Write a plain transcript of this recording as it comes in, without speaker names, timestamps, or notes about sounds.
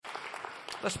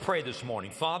Let's pray this morning.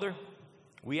 Father,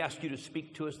 we ask you to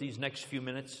speak to us these next few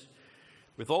minutes.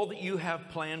 With all that you have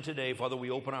planned today, Father, we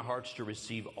open our hearts to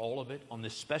receive all of it on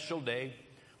this special day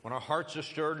when our hearts are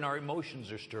stirred and our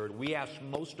emotions are stirred. We ask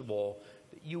most of all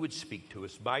that you would speak to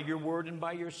us by your word and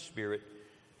by your spirit.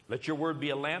 Let your word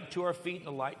be a lamp to our feet and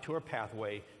a light to our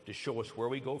pathway to show us where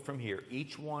we go from here,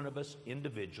 each one of us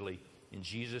individually. In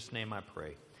Jesus' name I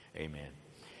pray. Amen.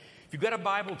 If you've got a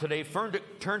Bible today,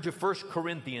 turn to 1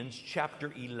 Corinthians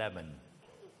chapter 11.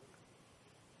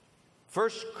 1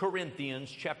 Corinthians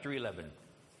chapter 11.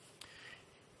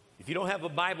 If you don't have a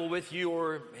Bible with you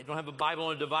or you don't have a Bible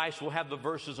on a device, we'll have the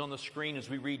verses on the screen as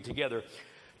we read together.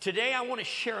 Today I want to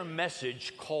share a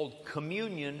message called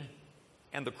Communion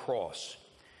and the Cross.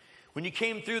 When you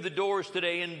came through the doors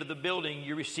today into the building,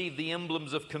 you received the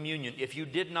emblems of communion. If you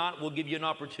did not, we'll give you an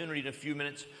opportunity in a few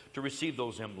minutes to receive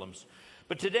those emblems.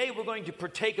 But today we're going to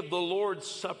partake of the Lord's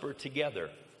Supper together.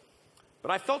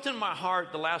 But I felt in my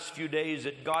heart the last few days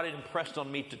that God had impressed on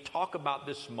me to talk about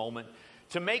this moment,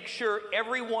 to make sure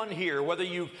everyone here, whether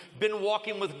you've been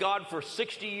walking with God for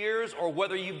 60 years or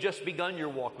whether you've just begun your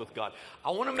walk with God,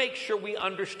 I want to make sure we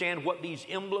understand what these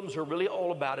emblems are really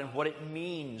all about and what it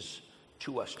means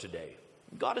to us today.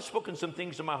 God has spoken some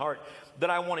things in my heart that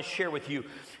I want to share with you.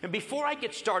 And before I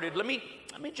get started, let me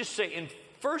just say in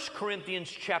 1 Corinthians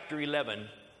chapter 11,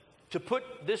 to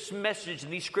put this message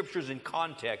and these scriptures in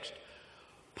context,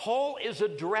 Paul is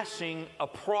addressing a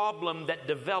problem that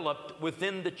developed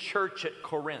within the church at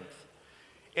Corinth.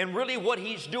 And really what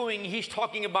he's doing, he's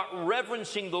talking about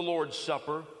reverencing the Lord's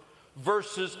Supper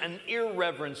versus an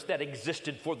irreverence that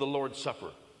existed for the Lord's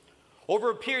Supper.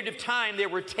 Over a period of time, they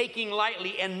were taking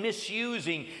lightly and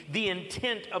misusing the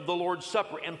intent of the Lord's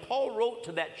Supper. And Paul wrote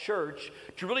to that church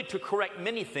to correct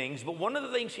many things. But one of the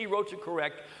things he wrote to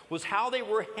correct was how they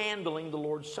were handling the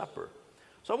Lord's Supper.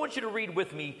 So I want you to read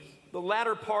with me the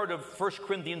latter part of 1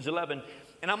 Corinthians 11.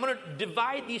 And I'm going to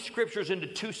divide these scriptures into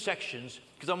two sections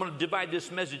because I'm going to divide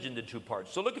this message into two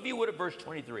parts. So look, if you would, at verse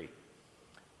 23.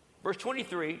 Verse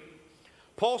 23.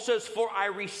 Paul says, "For I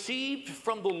received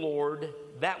from the Lord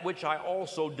that which I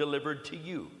also delivered to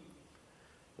you.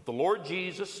 That the Lord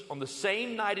Jesus, on the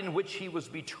same night in which he was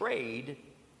betrayed,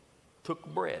 took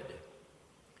bread.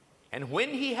 And when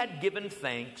he had given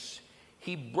thanks,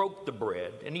 he broke the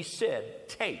bread, and he said,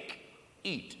 'Take,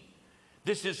 eat.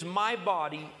 This is my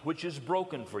body, which is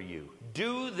broken for you.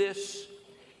 Do this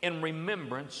in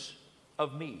remembrance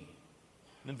of me.'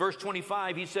 In verse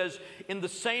 25, he says, 'In the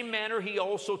same manner he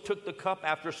also took the cup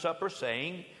after supper,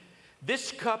 saying,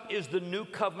 This cup is the new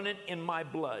covenant in my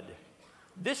blood.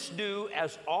 This do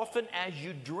as often as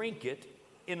you drink it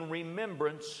in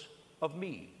remembrance of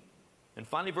me.' And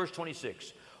finally, verse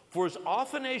 26, 'For as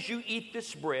often as you eat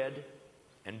this bread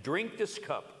and drink this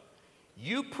cup,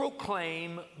 you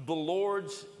proclaim the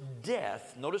Lord's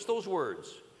death.'" Notice those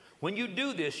words. "When you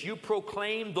do this, you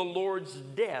proclaim the Lord's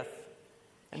death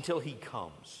until he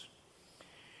comes."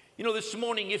 You know, this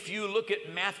morning, if you look at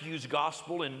Matthew's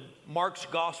gospel and Mark's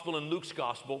gospel and Luke's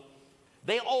gospel,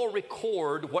 they all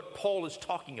record what Paul is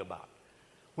talking about.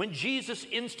 When Jesus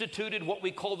instituted what we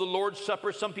call the Lord's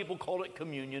Supper, some people call it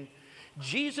communion,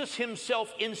 Jesus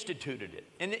himself instituted it.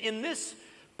 And in this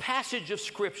passage of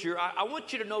Scripture, I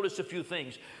want you to notice a few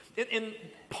things. In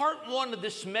part one of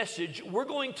this message, we're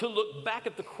going to look back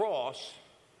at the cross,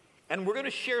 and we're going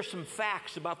to share some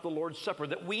facts about the Lord's Supper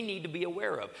that we need to be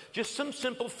aware of. Just some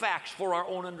simple facts for our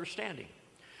own understanding.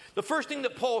 The first thing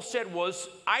that Paul said was,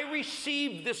 "I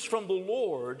received this from the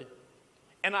Lord,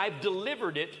 and I've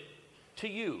delivered it to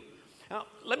you." Now,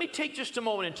 let me take just a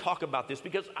moment and talk about this,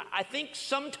 because I think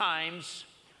sometimes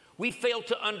we fail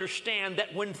to understand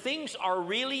that when things are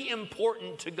really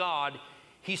important to God,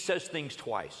 he says things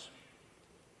twice.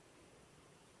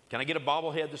 Can I get a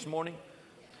bobblehead this morning?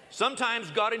 Sometimes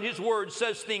God in his word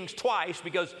says things twice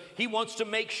because he wants to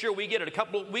make sure we get it. A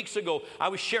couple of weeks ago, I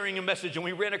was sharing a message and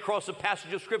we ran across a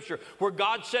passage of Scripture where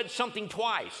God said something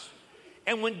twice.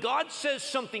 And when God says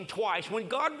something twice, when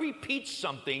God repeats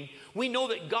something, we know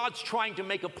that God's trying to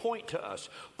make a point to us.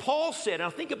 Paul said, now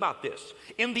think about this,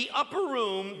 in the upper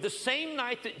room, the same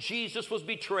night that Jesus was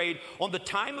betrayed on the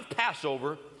time of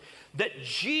Passover, that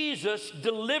Jesus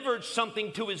delivered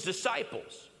something to his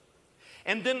disciples.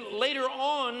 And then later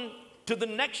on, to the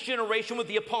next generation with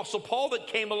the Apostle Paul that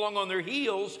came along on their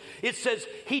heels, it says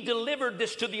he delivered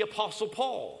this to the Apostle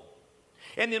Paul.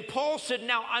 And then Paul said,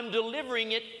 now I'm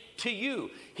delivering it to you.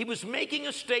 He was making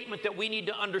a statement that we need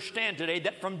to understand today,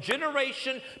 that from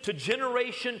generation to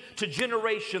generation to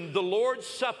generation, the Lord's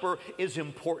Supper is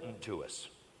important to us.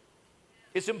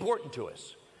 It's important to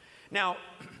us. Now,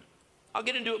 I'll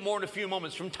get into it more in a few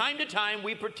moments. From time to time,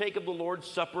 we partake of the Lord's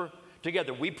Supper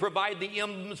together. We provide the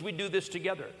emblems. We do this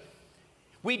together.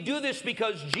 We do this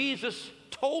because Jesus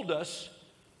told us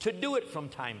to do it from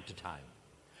time to time.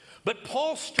 But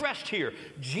Paul stressed here,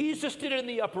 Jesus did it in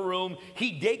the upper room.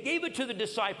 He gave it to the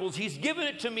disciples. He's given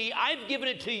it to me. I've given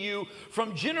it to you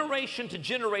from generation to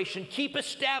generation. Keep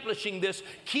establishing this.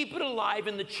 Keep it alive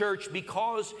in the church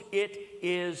because it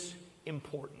is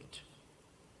important.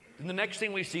 And the next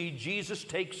thing we see, Jesus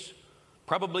takes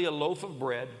probably a loaf of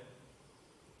bread.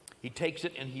 He takes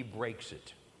it and he breaks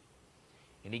it.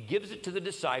 And he gives it to the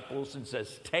disciples and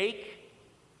says, take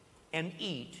and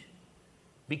eat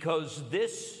because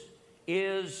this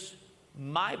is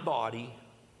my body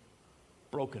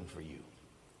broken for you.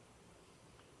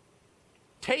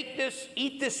 Take this,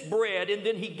 eat this bread, and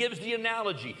then he gives the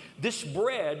analogy. This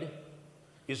bread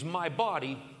is my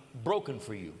body broken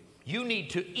for you. You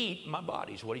need to eat my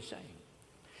body, is what he's saying.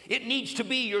 It needs to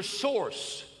be your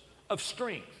source of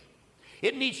strength.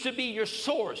 It needs to be your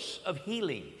source of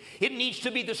healing. It needs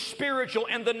to be the spiritual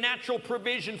and the natural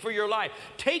provision for your life.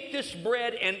 Take this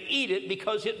bread and eat it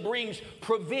because it brings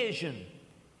provision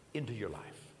into your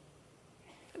life.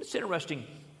 And it's interesting,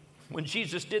 when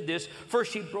Jesus did this,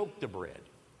 first he broke the bread.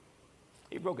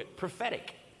 He broke it,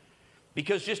 prophetic.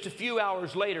 Because just a few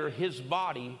hours later, his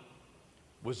body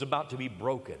was about to be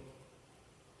broken.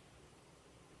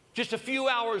 Just a few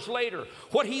hours later,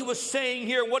 what he was saying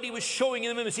here, what he was showing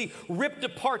them as he ripped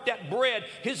apart that bread,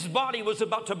 his body was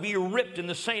about to be ripped in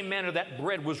the same manner that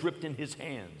bread was ripped in his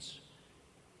hands.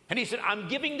 And he said, I'm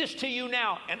giving this to you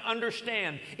now, and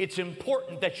understand it's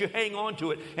important that you hang on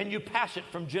to it and you pass it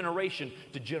from generation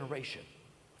to generation.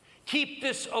 Keep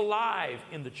this alive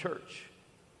in the church.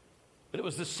 But it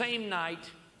was the same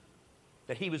night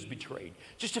that he was betrayed.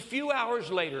 Just a few hours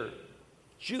later,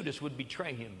 Judas would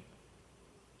betray him.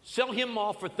 Sell him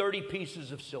off for 30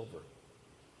 pieces of silver.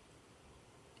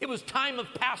 It was time of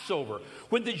Passover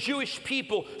when the Jewish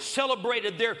people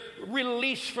celebrated their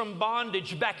release from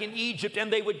bondage back in Egypt,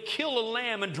 and they would kill a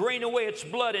lamb and drain away its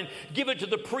blood and give it to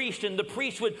the priest, and the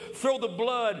priest would throw the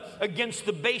blood against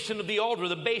the basin of the altar,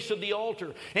 the base of the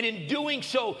altar. And in doing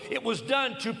so, it was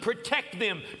done to protect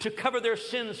them, to cover their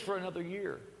sins for another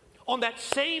year. On that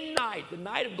same night, the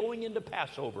night of going into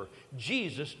Passover,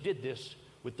 Jesus did this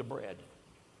with the bread.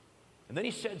 And then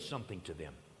he said something to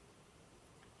them.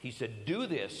 He said, do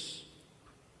this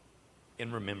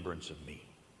in remembrance of me.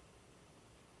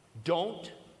 Don't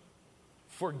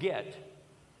forget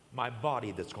my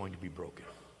body that's going to be broken.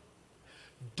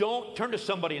 Don't turn to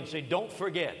somebody and say, don't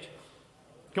forget.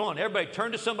 Come on, everybody,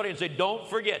 turn to somebody and say, don't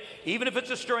forget. Even if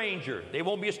it's a stranger, they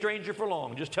won't be a stranger for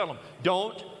long. Just tell them,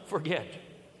 don't forget.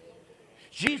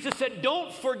 Jesus said,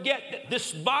 don't forget that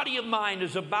this body of mine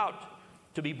is about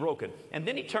to be broken. And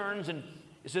then he turns and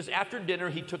it says, after dinner,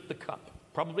 he took the cup,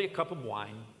 probably a cup of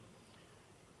wine.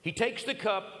 He takes the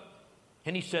cup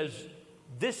and he says,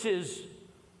 this is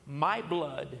my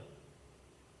blood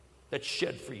that's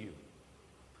shed for you.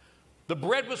 The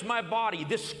bread was my body.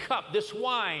 This cup, this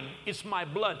wine is my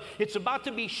blood. It's about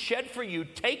to be shed for you.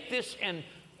 Take this and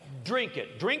drink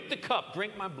it. Drink the cup.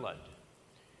 Drink my blood.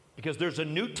 Because there's a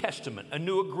new testament, a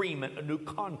new agreement, a new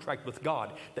contract with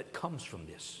God that comes from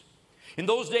this. In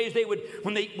those days, they would,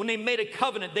 when they made a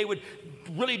covenant, they would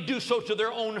really do so to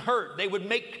their own hurt. They would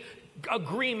make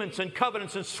agreements and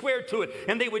covenants and swear to it.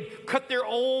 And they would cut their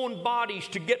own bodies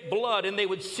to get blood, and they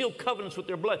would seal covenants with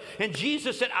their blood. And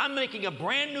Jesus said, I'm making a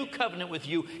brand new covenant with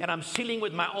you, and I'm sealing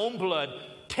with my own blood.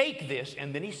 Take this.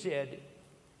 And then he said,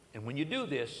 and when you do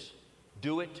this,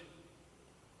 do it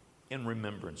in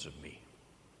remembrance of me.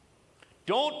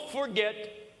 Don't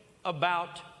forget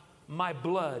about my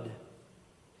blood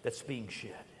that's being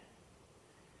shed.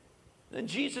 Then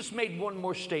Jesus made one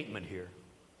more statement here.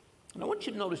 And I want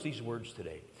you to notice these words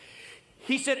today.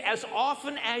 He said, as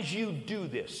often as you do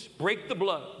this, break the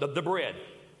bread,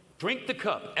 drink the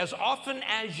cup, as often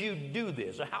as you do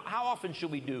this. How often should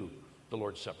we do the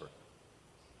Lord's Supper?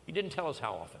 He didn't tell us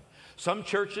how often. Some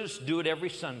churches do it every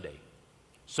Sunday.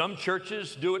 Some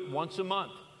churches do it once a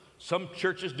month. Some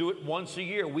churches do it once a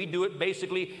year. We do it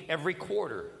basically every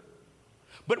quarter.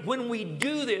 But when we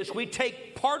do this, we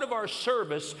take part of our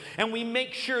service and we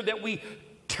make sure that we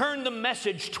turn the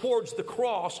message towards the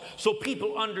cross so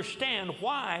people understand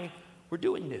why we're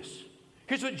doing this.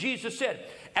 Here's what Jesus said.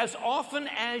 As often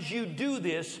as you do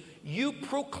this, you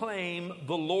proclaim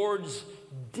the Lord's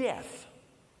death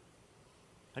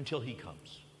until he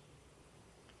comes.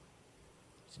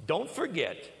 So don't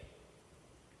forget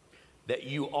that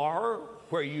you are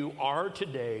where you are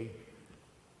today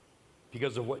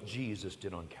because of what Jesus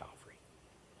did on Calvary.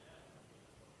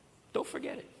 Don't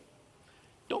forget it.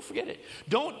 Don't forget it.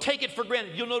 Don't take it for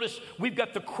granted. You'll notice we've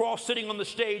got the cross sitting on the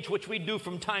stage, which we do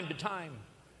from time to time.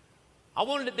 I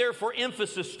wanted it there for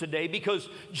emphasis today because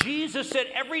Jesus said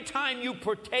every time you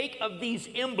partake of these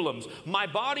emblems, my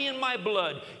body and my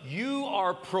blood, you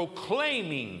are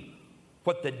proclaiming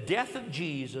what the death of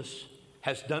Jesus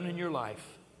has done in your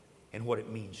life and what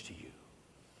it means to you.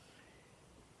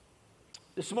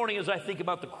 This morning as I think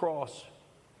about the cross,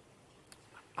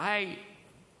 I'm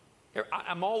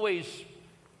always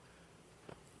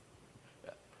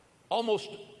almost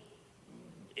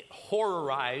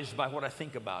horrorized by what I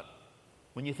think about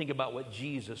when you think about what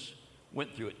Jesus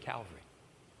went through at Calvary.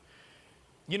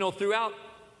 You know, throughout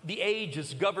the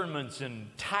ages, governments and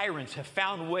tyrants have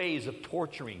found ways of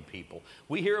torturing people.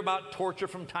 We hear about torture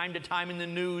from time to time in the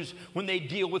news when they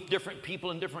deal with different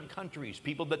people in different countries,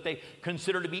 people that they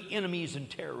consider to be enemies and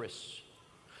terrorists.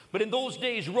 But in those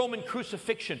days, Roman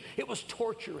crucifixion, it was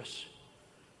torturous.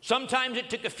 Sometimes it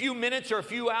took a few minutes or a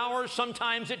few hours.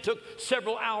 Sometimes it took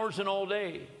several hours and all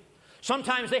day.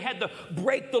 Sometimes they had to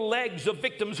break the legs of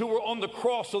victims who were on the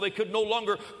cross so they could no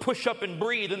longer push up and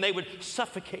breathe and they would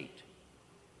suffocate.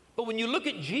 But when you look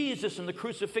at Jesus and the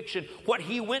crucifixion, what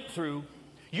he went through,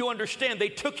 you understand. They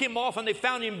took him off and they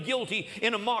found him guilty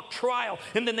in a mock trial.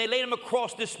 And then they laid him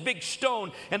across this big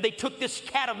stone and they took this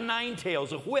cat of nine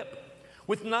tails, a whip,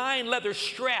 with 9 leather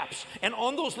straps. And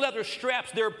on those leather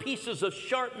straps, there are pieces of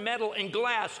sharp metal and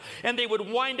glass. And they would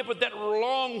wind up with that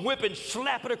long whip and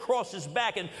slap it across his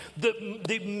back. And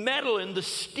the metal and the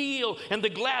steel and the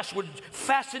glass would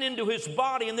fasten into his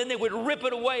body. And then they would rip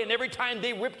it away. And every time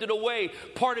they ripped it away,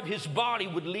 part of his body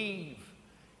would leave.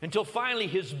 Until finally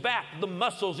his back, the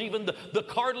muscles, even the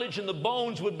cartilage and the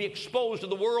bones would be exposed to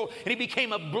the world. And he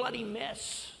became a bloody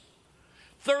mess.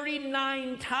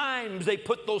 39 times they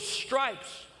put those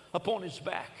stripes upon his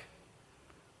back.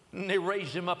 And they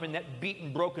raised him up in that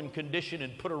beaten, broken condition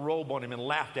and put a robe on him and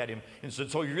laughed at him and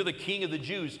said, so you're the king of the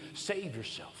Jews, save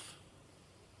yourself.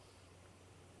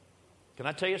 Can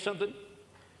I tell you something?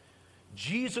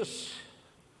 Jesus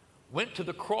went to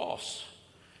the cross.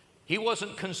 He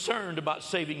wasn't concerned about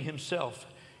saving himself.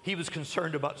 He was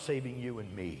concerned about saving you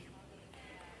and me.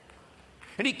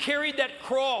 And he carried that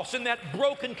cross in that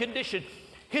broken condition.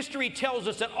 History tells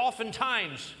us that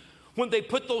oftentimes when they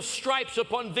put those stripes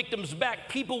upon victims' back,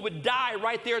 people would die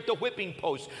right there at the whipping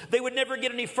post. They would never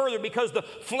get any further because the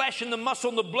flesh and the muscle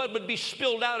and the blood would be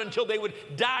spilled out until they would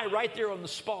die right there on the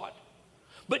spot.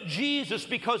 But Jesus,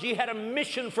 because he had a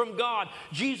mission from God,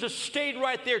 Jesus stayed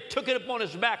right there, took it upon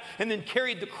his back, and then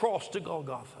carried the cross to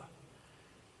Golgotha.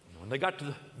 When they got to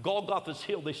the Golgotha's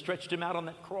hill, they stretched him out on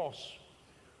that cross.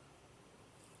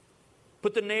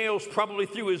 Put the nails probably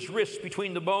through his wrists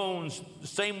between the bones, the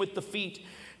same with the feet.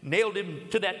 Nailed him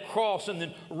to that cross and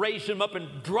then raised him up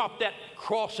and dropped that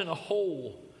cross in a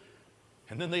hole.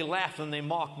 And then they laughed and they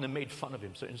mocked and they made fun of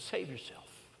him, saying, save yourself.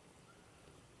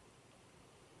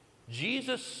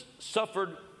 Jesus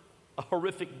suffered a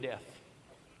horrific death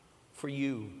for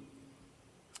you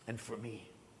and for me.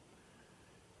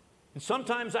 And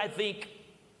sometimes I think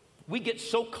we get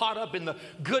so caught up in the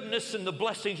goodness and the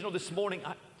blessings. You know, this morning,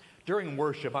 during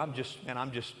worship, I'm just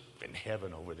in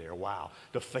heaven over there. Wow,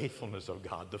 the faithfulness of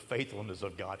God, the faithfulness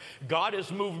of God. God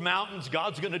has moved mountains.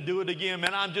 God's going to do it again.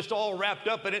 Man, I'm just all wrapped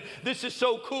up in it. This is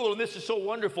so cool and this is so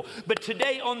wonderful. But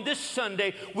today, on this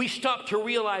Sunday, we stop to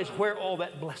realize where all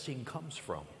that blessing comes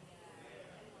from.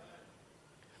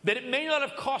 That it may not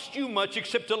have cost you much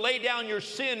except to lay down your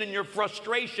sin and your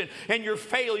frustration and your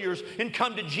failures and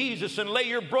come to Jesus and lay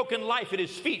your broken life at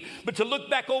his feet. But to look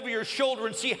back over your shoulder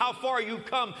and see how far you've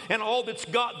come and all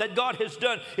that God has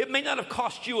done. It may not have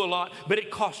cost you a lot, but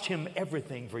it cost him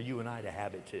everything for you and I to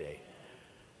have it today.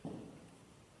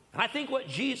 And I think what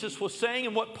Jesus was saying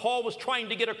and what Paul was trying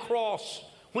to get across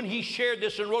when he shared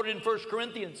this and wrote it in 1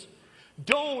 Corinthians,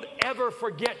 don't ever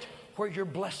forget where your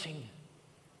blessing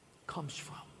comes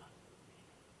from.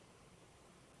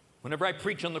 Whenever I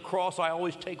preach on the cross, I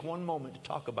always take one moment to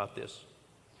talk about this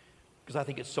because I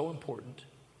think it's so important.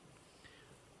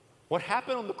 What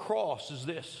happened on the cross is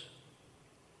this.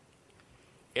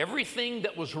 Everything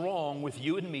that was wrong with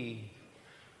you and me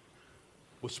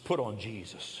was put on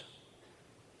Jesus.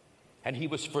 And he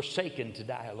was forsaken to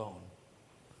die alone.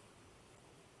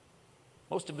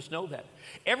 Most of us know that.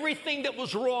 Everything that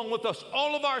was wrong with us,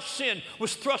 all of our sin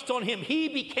was thrust on him. He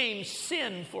became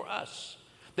sin for us,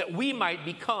 that we might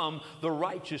become the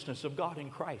righteousness of God in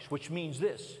Christ, which means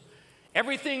this.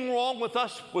 Everything wrong with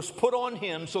us was put on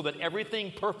him so that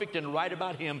everything perfect and right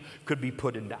about him could be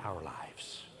put into our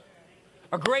lives.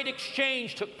 A great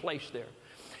exchange took place there.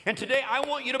 And today I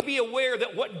want you to be aware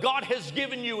that what God has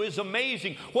given you is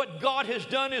amazing. What God has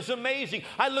done is amazing.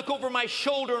 I look over my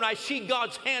shoulder and I see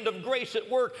God's hand of grace at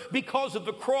work because of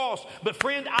the cross. But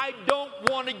friend, I don't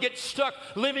want to get stuck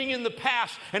living in the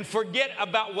past and forget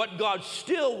about what God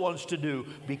still wants to do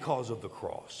because of the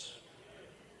cross.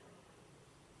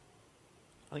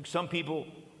 I think some people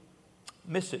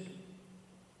miss it.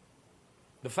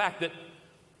 The fact that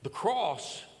the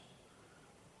cross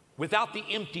without the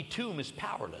empty tomb is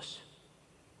powerless.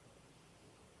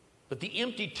 But the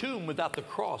empty tomb without the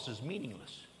cross is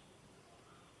meaningless.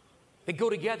 They go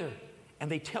together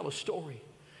and they tell a story.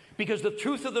 Because the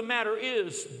truth of the matter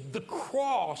is, the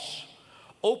cross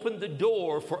opened the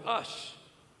door for us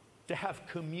to have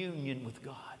communion with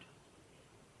God.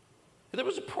 There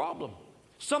was a problem.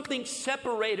 Something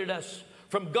separated us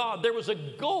from God. There was a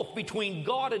gulf between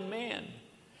God and man.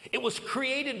 It was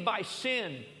created by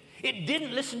sin. It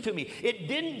didn't, listen to me, it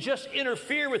didn't just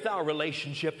interfere with our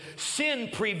relationship. Sin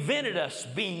prevented us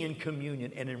being in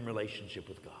communion and in relationship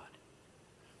with God.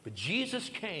 But Jesus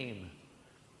came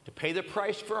to pay the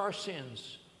price for our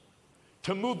sins,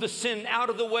 to move the sin out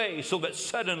of the way so that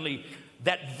suddenly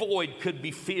that void could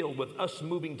be filled with us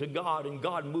moving to God and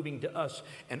God moving to us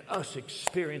and us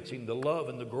experiencing the love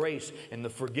and the grace and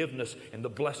the forgiveness and the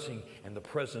blessing and the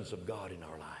presence of God in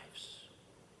our lives.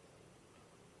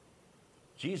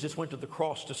 Jesus went to the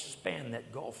cross to span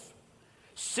that gulf.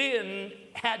 Sin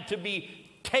had to be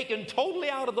taken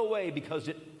totally out of the way because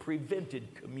it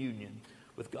prevented communion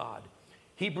with God.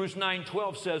 Hebrews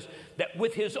 9:12 says that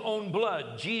with his own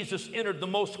blood, Jesus entered the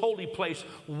most holy place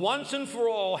once and for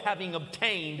all, having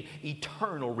obtained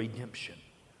eternal redemption.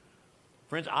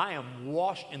 Friends, I am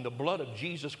washed in the blood of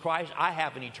Jesus Christ. I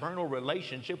have an eternal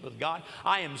relationship with God.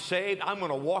 I am saved. I'm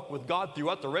going to walk with God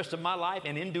throughout the rest of my life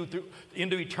and into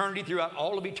eternity, throughout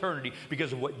all of eternity,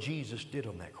 because of what Jesus did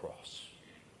on that cross.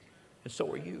 And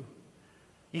so are you.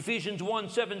 Ephesians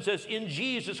 1:7 says, in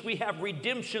Jesus we have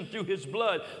redemption through his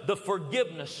blood, the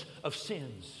forgiveness of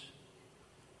sins.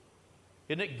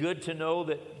 Isn't it good to know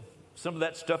that some of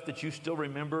that stuff that you still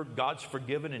remember, God's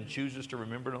forgiven and chooses to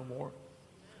remember no more?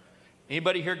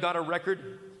 Anybody here got a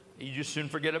record you just soon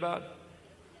forget about?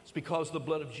 It's because of the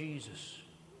blood of Jesus.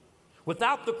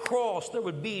 Without the cross, there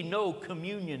would be no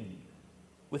communion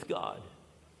with God.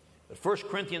 But 1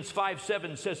 Corinthians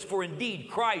 5:7 says, for indeed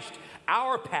Christ,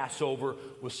 our Passover,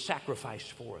 was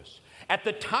sacrificed for us. At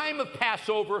the time of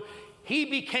Passover, he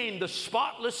became the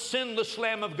spotless, sinless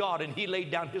Lamb of God, and he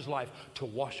laid down his life to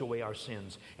wash away our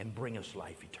sins and bring us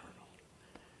life eternal.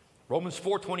 Romans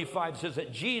 4:25 says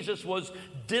that Jesus was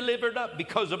delivered up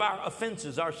because of our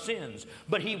offenses, our sins,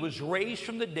 but he was raised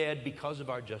from the dead because of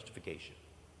our justification.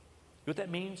 You know what that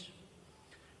means?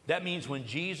 That means when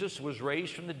Jesus was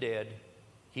raised from the dead,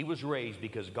 he was raised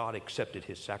because God accepted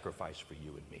his sacrifice for you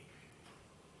and me.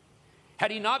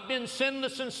 Had he not been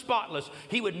sinless and spotless,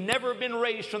 he would never have been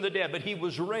raised from the dead, but he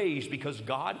was raised because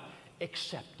God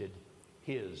accepted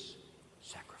his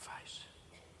sacrifice.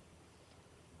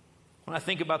 When I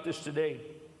think about this today,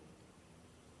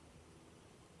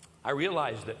 I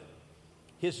realize that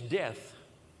his death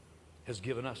has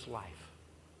given us life.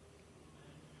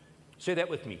 Say that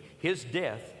with me. His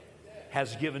death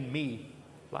has given me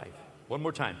life. One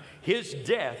more time. His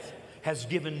death has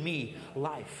given me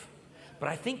life. But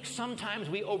I think sometimes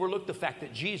we overlook the fact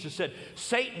that Jesus said,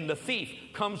 Satan, the thief,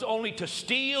 comes only to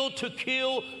steal, to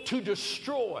kill, to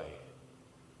destroy.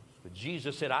 But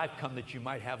Jesus said, I've come that you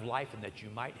might have life and that you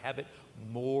might have it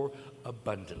more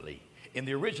abundantly. In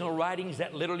the original writings,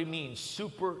 that literally means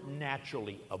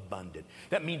supernaturally abundant.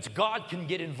 That means God can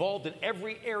get involved in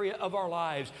every area of our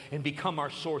lives and become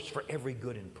our source for every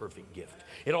good and perfect gift.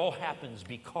 It all happens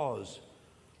because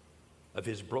of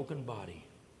his broken body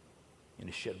and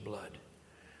his shed blood.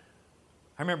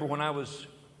 I remember when I was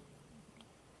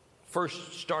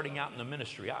first starting out in the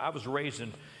ministry, I was raised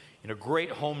in a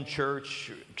great home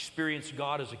church, experienced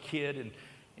God as a kid, and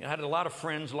I had a lot of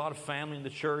friends, a lot of family in the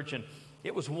church, and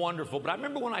it was wonderful. But I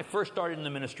remember when I first started in the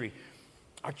ministry,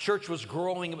 our church was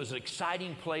growing. It was an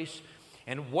exciting place.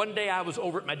 And one day I was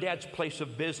over at my dad's place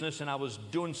of business, and I was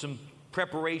doing some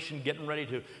preparation, getting ready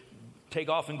to take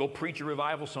off and go preach a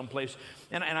revival someplace.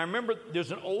 And I remember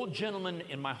there's an old gentleman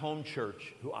in my home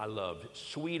church who I loved.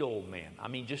 Sweet old man. I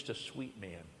mean, just a sweet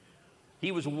man.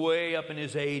 He was way up in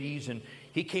his 80s, and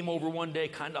he came over one day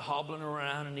kind of hobbling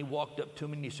around, and he walked up to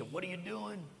me and he said, what are you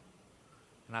doing?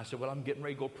 And I said, well, I'm getting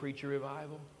ready to go preach a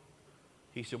revival.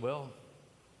 He said, well,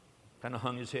 kind of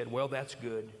hung his head, well, that's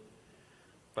good.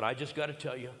 But I just got to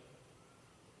tell you,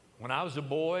 when I was a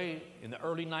boy in the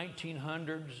early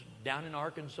 1900s down in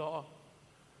Arkansas,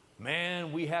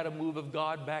 Man, we had a move of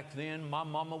God back then. My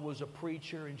mama was a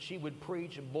preacher, and she would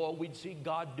preach, and boy, we'd see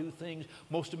God do things,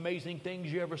 most amazing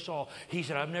things you ever saw. He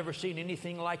said, I've never seen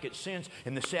anything like it since,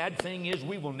 and the sad thing is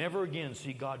we will never again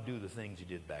see God do the things he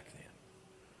did back then.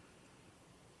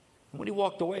 When he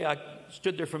walked away, I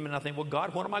stood there for a minute, and I think, well,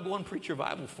 God, what am I going to preach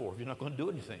revival for if you're not going to do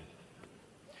anything?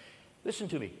 Listen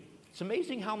to me. It's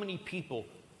amazing how many people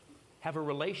have a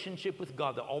relationship with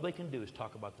God that all they can do is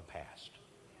talk about the past.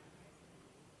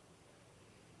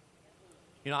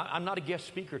 You know, I'm not a guest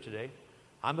speaker today.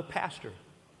 I'm a pastor.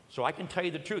 So I can tell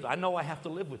you the truth. I know I have to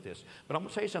live with this. But I'm going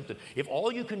to tell you something. If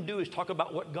all you can do is talk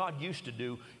about what God used to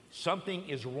do, something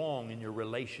is wrong in your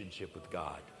relationship with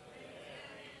God.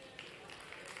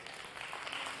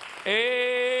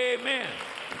 Amen.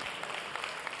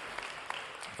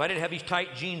 If I didn't have these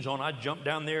tight jeans on, I'd jump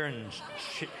down there and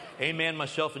amen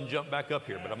myself and jump back up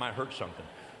here. But I might hurt something.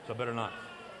 So I better not.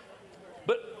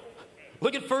 But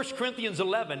look at 1 Corinthians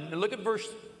 11 and look at verse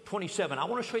 27. I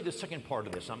want to show you the second part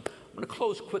of this. I'm going to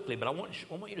close quickly, but I want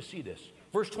you to see this.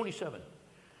 Verse 27.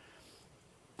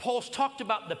 Paul's talked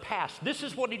about the past. This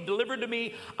is what he delivered to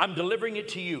me. I'm delivering it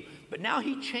to you. But now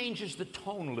he changes the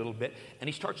tone a little bit, and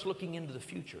he starts looking into the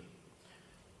future.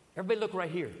 Everybody look right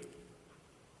here.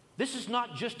 This is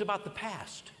not just about the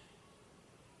past.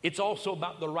 It's also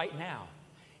about the right now.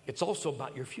 It's also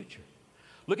about your future.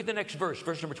 Look at the next verse,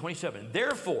 verse number 27.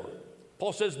 Therefore,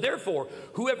 Paul says, therefore,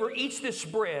 whoever eats this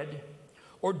bread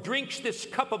or drinks this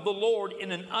cup of the Lord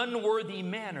in an unworthy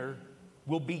manner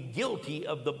will be guilty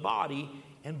of the body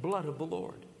and blood of the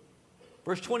Lord.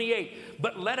 Verse 28,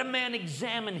 but let a man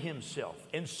examine himself,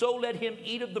 and so let him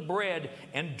eat of the bread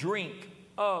and drink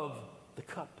of the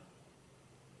cup.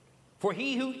 For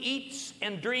he who eats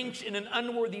and drinks in an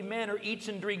unworthy manner eats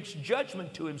and drinks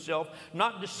judgment to himself,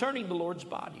 not discerning the Lord's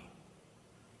body.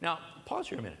 Now, pause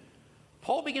here a minute.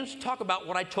 Paul begins to talk about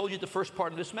what I told you at the first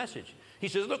part of this message. He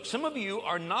says, look, some of you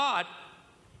are not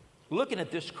looking at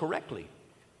this correctly.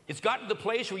 It's gotten to the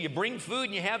place where you bring food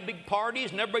and you have big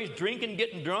parties and everybody's drinking,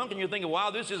 getting drunk, and you're thinking, wow,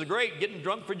 this is great, getting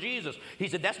drunk for Jesus. He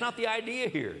said, that's not the idea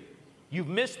here. You've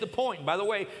missed the point. By the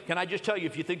way, can I just tell you,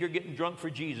 if you think you're getting drunk for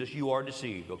Jesus, you are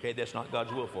deceived, okay? That's not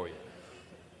God's will for you.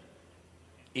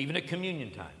 Even at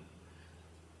communion time.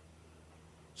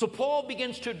 So Paul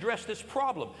begins to address this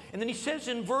problem. And then he says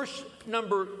in verse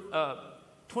number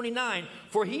 29,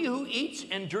 for he who eats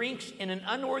and drinks in an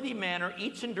unworthy manner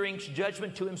eats and drinks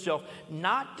judgment to himself,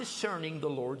 not discerning the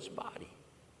Lord's body.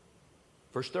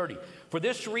 Verse 30, for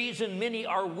this reason many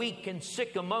are weak and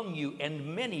sick among you,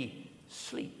 and many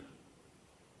sleep.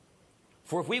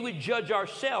 For if we would judge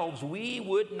ourselves, we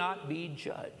would not be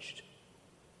judged.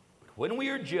 But when we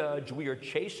are judged, we are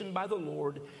chastened by the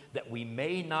Lord, that we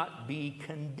may not be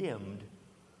condemned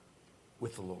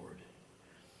with the Lord.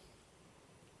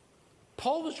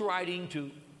 Paul was writing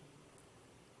to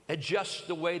adjust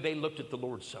the way they looked at the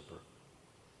Lord's Supper.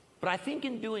 But I think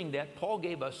in doing that, Paul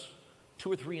gave us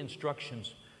 2 or 3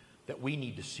 instructions that we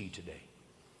need to see today.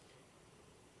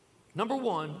 Number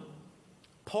 1,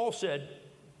 Paul said,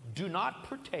 do not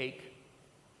partake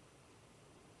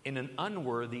in an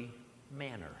unworthy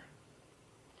manner.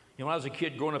 You know, when I was a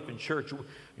kid growing up in church,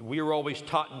 we were always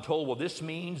taught and told, well, this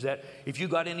means that if you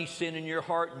got any sin in your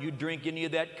heart and you drink any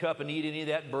of that cup and eat any of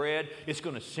that bread, it's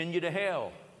going to send you to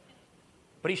hell.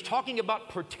 But he's talking about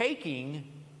partaking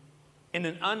in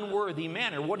an unworthy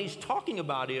manner. What he's talking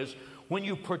about is when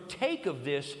you partake of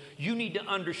this, you need to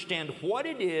understand what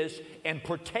it is and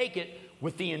partake it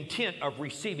with the intent of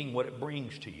receiving what it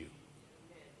brings to you.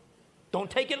 Don't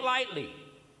take it lightly.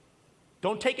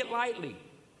 Don't take it lightly.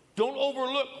 Don't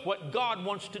overlook what God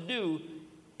wants to do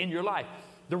in your life.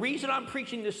 The reason I'm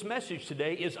preaching this message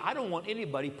today is I don't want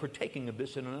anybody partaking of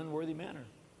this in an unworthy manner.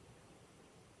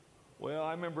 Well,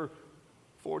 I remember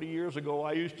 40 years ago,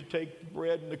 I used to take the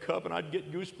bread and the cup and I'd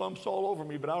get goosebumps all over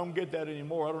me, but I don't get that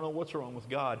anymore. I don't know what's wrong with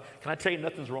God. Can I tell you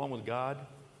nothing's wrong with God?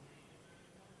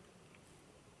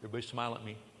 Everybody smile at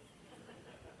me.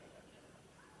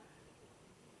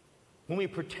 When we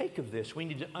partake of this, we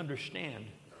need to understand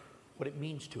what it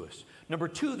means to us. Number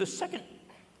 2, the second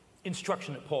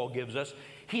instruction that Paul gives us,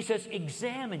 he says,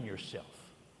 examine yourself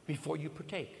before you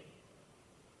partake.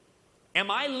 Am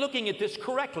I looking at this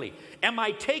correctly? Am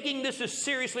I taking this as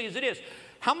seriously as it is?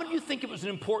 How many of you think it was an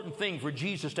important thing for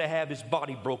Jesus to have his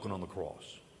body broken on the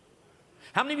cross?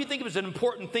 How many of you think it was an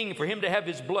important thing for him to have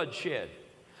his blood shed?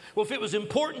 Well, if it was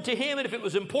important to him and if it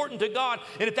was important to God,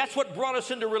 and if that's what brought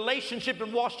us into relationship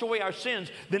and washed away our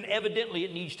sins, then evidently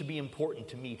it needs to be important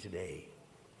to me today.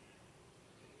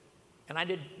 And I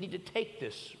need to take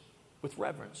this with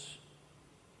reverence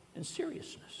and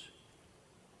seriousness.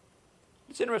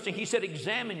 It's interesting. He said,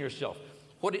 examine yourself.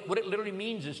 What it literally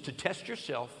means is to test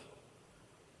yourself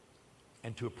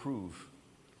and to approve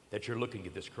that you're looking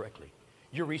at this correctly.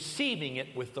 You're receiving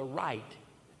it with the right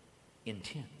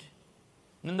intent.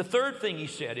 And then the third thing he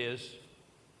said is,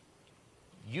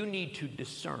 you need to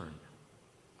discern.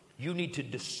 You need to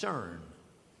discern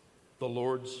the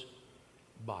Lord's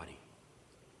body.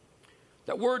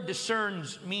 That word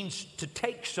discerns means to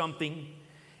take something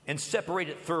and separate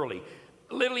it thoroughly.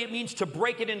 Literally, it means to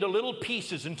break it into little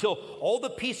pieces until all the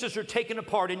pieces are taken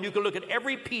apart and you can look at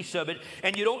every piece of it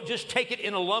and you don't just take it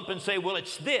in a lump and say, well,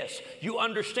 it's this. You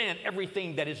understand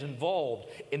everything that is involved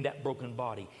in that broken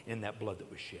body, in that blood that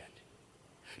was shed.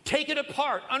 Take it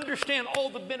apart. Understand all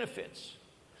the benefits.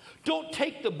 Don't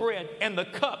take the bread and the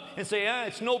cup and say,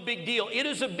 it's no big deal. It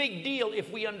is a big deal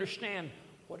if we understand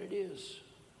what it is.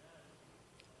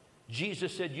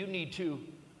 Jesus said you need to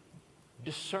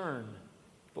discern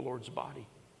the Lord's body.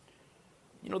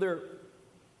 You know, there are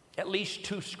at least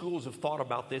two schools of thought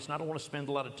about this, and I don't want to spend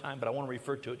a lot of time, but I want to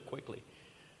refer to it quickly.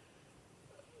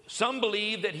 Some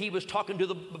believe that he was talking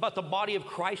about the body of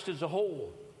Christ as a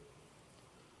whole,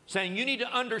 saying you need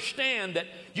to understand that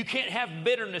you can't have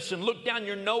bitterness and look down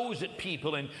your nose at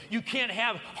people, and you can't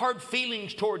have hard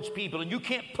feelings towards people, and you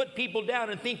can't put people down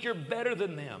and think you're better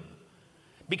than them,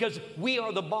 because we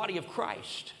are the body of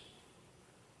Christ.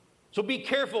 So be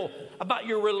careful about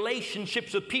your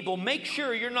relationships with people. Make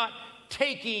sure you're not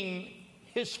taking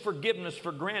his forgiveness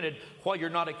for granted while you're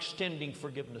not extending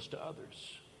forgiveness to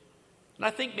others. And I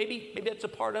think maybe that's a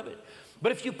part of it.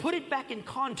 But if you put it back in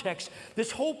context,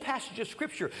 this whole passage of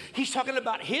Scripture, he's talking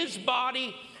about his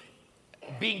body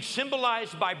being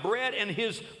symbolized by bread and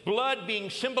his blood being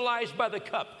symbolized by the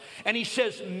cup. And he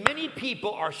says many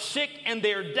people are sick and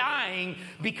they're dying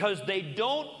because they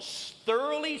don't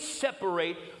thoroughly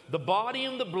separate the body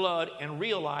and the blood and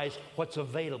realize what's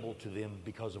available to them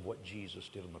because of what Jesus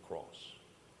did on the cross.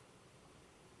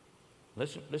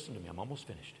 Listen to me, I'm almost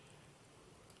finished.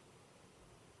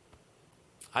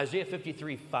 Isaiah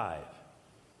 53:5.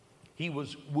 He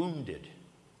was wounded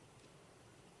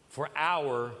for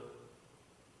our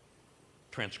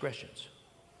transgressions.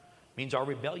 Means our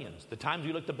rebellions. The times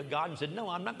we looked up at God and said, no,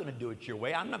 I'm not going to do it your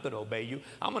way. I'm not going to obey you.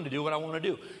 I'm going to do what I want to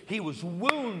do. He was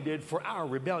wounded for our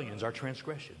rebellions, our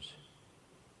transgressions.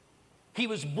 He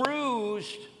was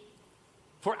bruised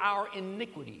for our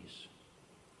iniquities,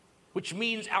 which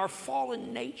means our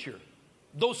fallen nature.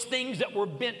 Those things that were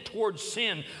bent towards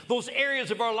sin, those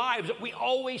areas of our lives that we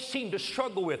always seem to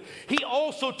struggle with. He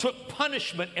also took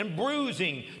punishment and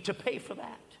bruising to pay for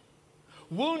that.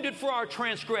 Wounded for our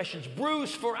transgressions,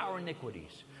 bruised for our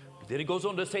iniquities. But then it goes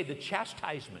on to say the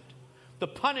chastisement, the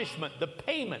punishment, the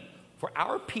payment for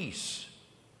our peace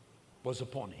was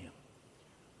upon him.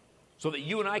 So that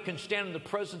you and I can stand in the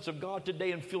presence of God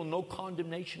today and feel no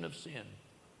condemnation of sin.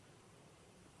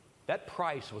 That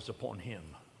price was upon him.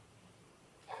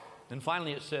 Then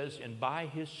finally it says, and by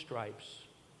his stripes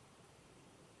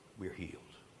we're healed.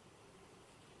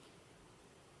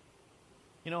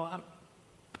 You know,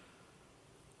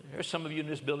 there's some of you in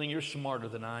this building, you're smarter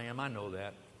than I am. I know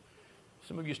that.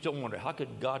 Some of you still wonder, how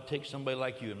could God take somebody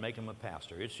like you and make him a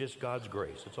pastor? It's just God's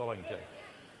grace. That's all I can tell you.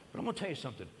 But I'm going to tell you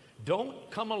something. Don't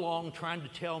come along trying to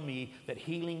tell me that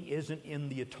healing isn't in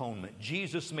the atonement.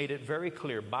 Jesus made it very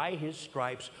clear. By his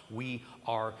stripes, we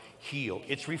are healed.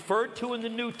 It's referred to in the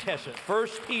New Testament. 1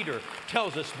 Peter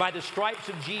tells us, by the stripes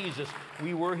of Jesus,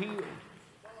 we were healed.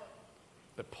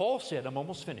 But Paul said, I'm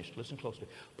almost finished. Listen closely.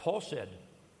 Paul said,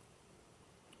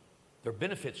 there are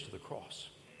benefits to the cross.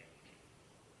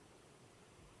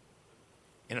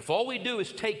 And if all we do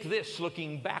is take this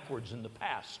looking backwards in the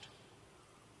past,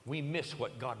 we miss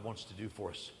what God wants to do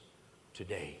for us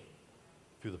today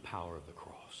through the power of the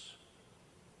cross.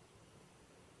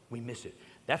 We miss it.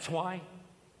 That's why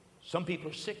some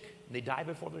people are sick and they die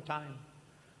before their time.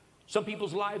 Some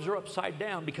people's lives are upside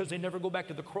down because they never go back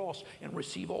to the cross and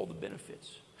receive all the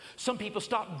benefits. Some people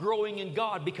stop growing in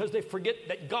God because they forget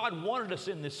that God wanted us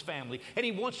in this family and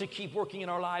he wants to keep working in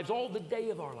our lives all the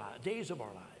days of our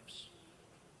lives.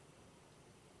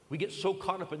 We get so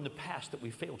caught up in the past that we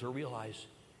fail to realize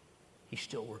he's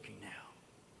still working now.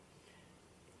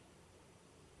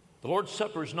 The Lord's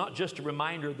Supper is not just a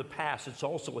reminder of the past, it's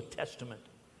also a testament.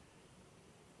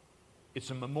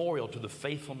 It's a memorial to the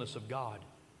faithfulness of God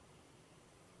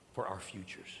for our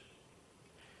futures.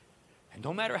 And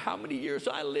no matter how many years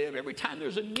I live, every time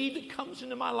there's a need that comes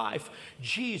into my life,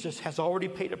 Jesus has already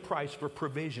paid a price for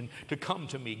provision to come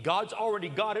to me. God's already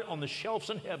got it on the shelves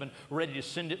in heaven, ready to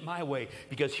send it my way,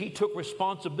 because he took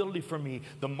responsibility for me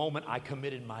the moment I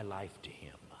committed my life to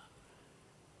him.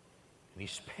 And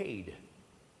he's paid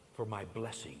for my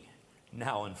blessing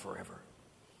now and forever.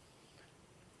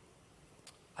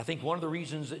 I think one of the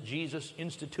reasons that Jesus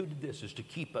instituted this is to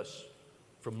keep us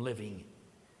from living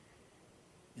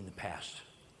in the past.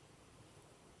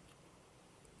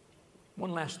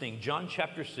 One last thing, John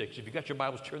chapter 6. If you got your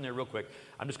Bibles, turn there real quick.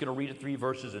 I'm just going to read it 3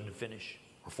 verses and finish,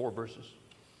 or 4 verses.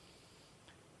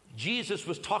 Jesus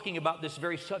was talking about this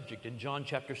very subject in John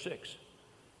chapter 6.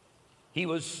 He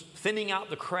was thinning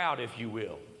out the crowd, if you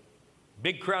will.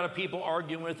 Big crowd of people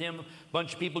arguing with him. A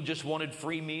bunch of people just wanted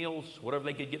free meals, whatever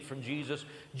they could get from Jesus.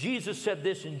 Jesus said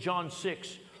this in John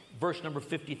 6, verse number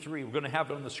 53. We're going to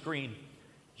have it on the screen.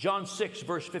 John 6,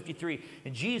 verse 53.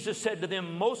 And Jesus said to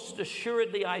them, most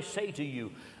assuredly I say to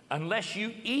you, unless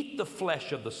you eat the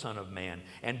flesh of the Son of Man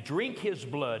and drink his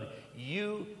blood,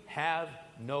 you have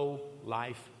no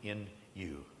life in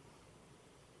you.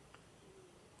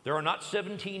 There are not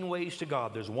 17 ways to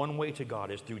God. There's one way to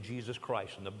God. It's through Jesus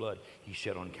Christ and the blood he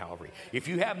shed on Calvary. If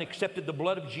you haven't accepted the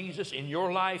blood of Jesus in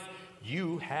your life,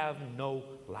 you have no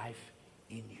life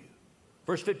in you.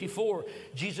 Verse 54,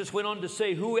 Jesus went on to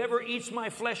say, whoever eats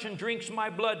my flesh and drinks my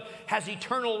blood has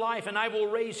eternal life, and I will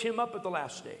raise him up at the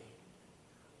last day.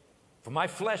 For my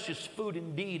flesh is food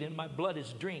indeed, and my blood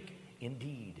is drink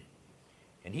indeed.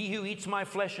 And he who eats my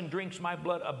flesh and drinks my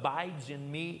blood abides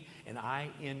in me, and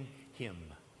I in him.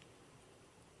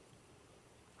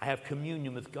 I have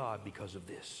communion with God because of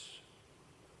this.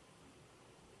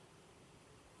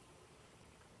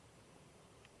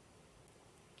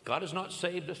 God has not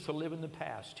saved us to live in the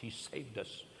past. He saved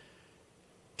us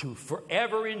to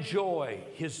forever enjoy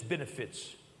his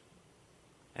benefits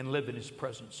and live in his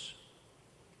presence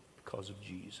because of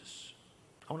Jesus.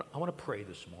 I want to pray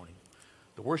this morning.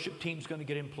 The worship team's going to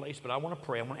get in place, but I want to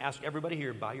pray. I want to ask everybody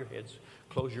here, bow your heads,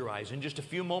 close your eyes. In just a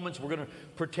few moments, we're going to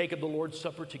partake of the Lord's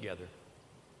Supper together.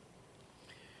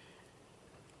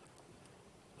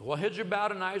 While heads are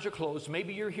bowed and eyes are closed,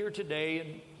 maybe you're here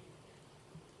today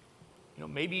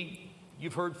and maybe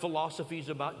you've heard philosophies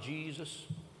about Jesus.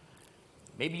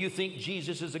 Maybe you think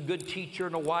Jesus is a good teacher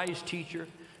and a wise teacher.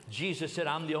 Jesus said,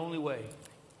 I'm the only way.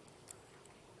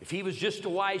 If he was just a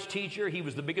wise teacher, he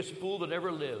was the biggest fool that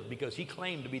ever lived because he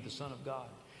claimed to be the Son of God.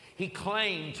 He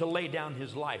claimed to lay down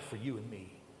his life for you and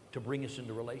me to bring us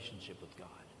into relationship with God.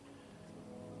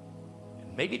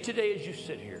 And maybe today as you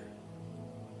sit here,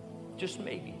 just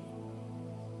maybe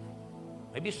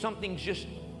something's just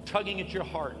tugging at your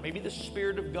heart. Maybe the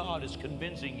Spirit of God is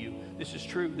convincing you this is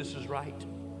true, this is right.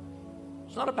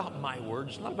 It's not about my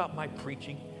words, it's not about my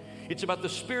preaching. It's about the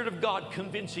Spirit of God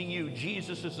convincing you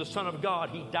Jesus is the Son of God.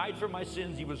 He died for my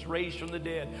sins. He was raised from the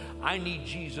dead. I need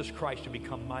Jesus Christ to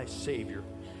become my Savior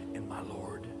and my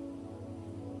Lord.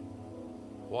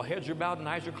 While heads are bowed and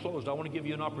eyes are closed, I want to give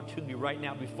you an opportunity right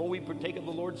now. Before we partake of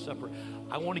the Lord's Supper,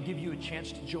 I want to give you a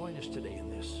chance to join us today in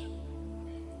this.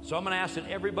 So I'm going to ask that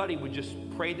everybody would just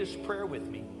pray this prayer with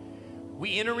me.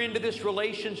 We enter into this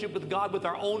relationship with God with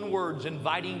our own words,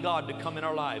 inviting God to come in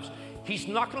our lives. He's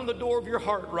knocking on the door of your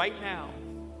heart right now.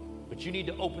 But you need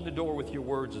to open the door with your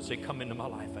words and say, come into my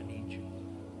life, I need you.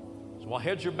 So while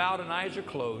heads are bowed and eyes are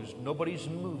closed, nobody's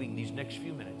moving these next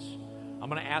few minutes. I'm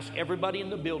going to ask everybody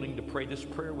in the building to pray this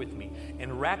prayer with me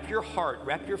and wrap your heart,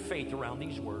 wrap your faith around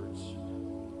these words.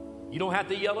 You don't have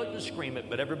to yell it and scream it,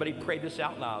 but everybody pray this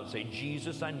out loud. Say,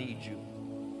 Jesus, I need you.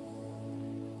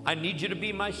 I need you to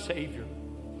be my Savior.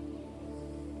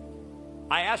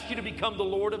 I ask you to become the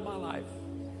Lord of my life.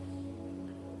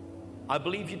 I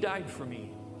believe you died for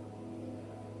me.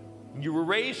 You were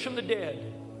raised from the dead.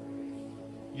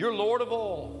 You're Lord of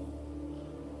all.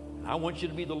 And I want you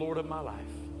to be the Lord of my life.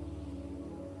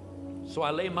 So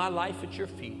I lay my life at your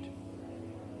feet.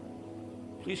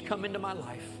 Please come into my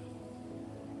life.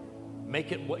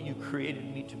 Make it what you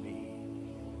created me to be.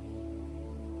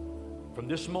 From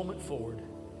this moment forward,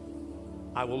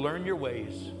 I will learn your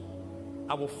ways.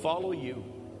 I will follow you.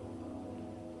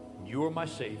 You are my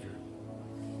Savior.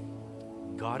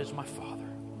 God is my Father.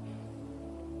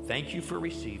 Thank you for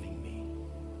receiving me.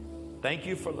 Thank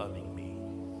you for loving me.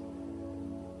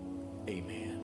 Amen.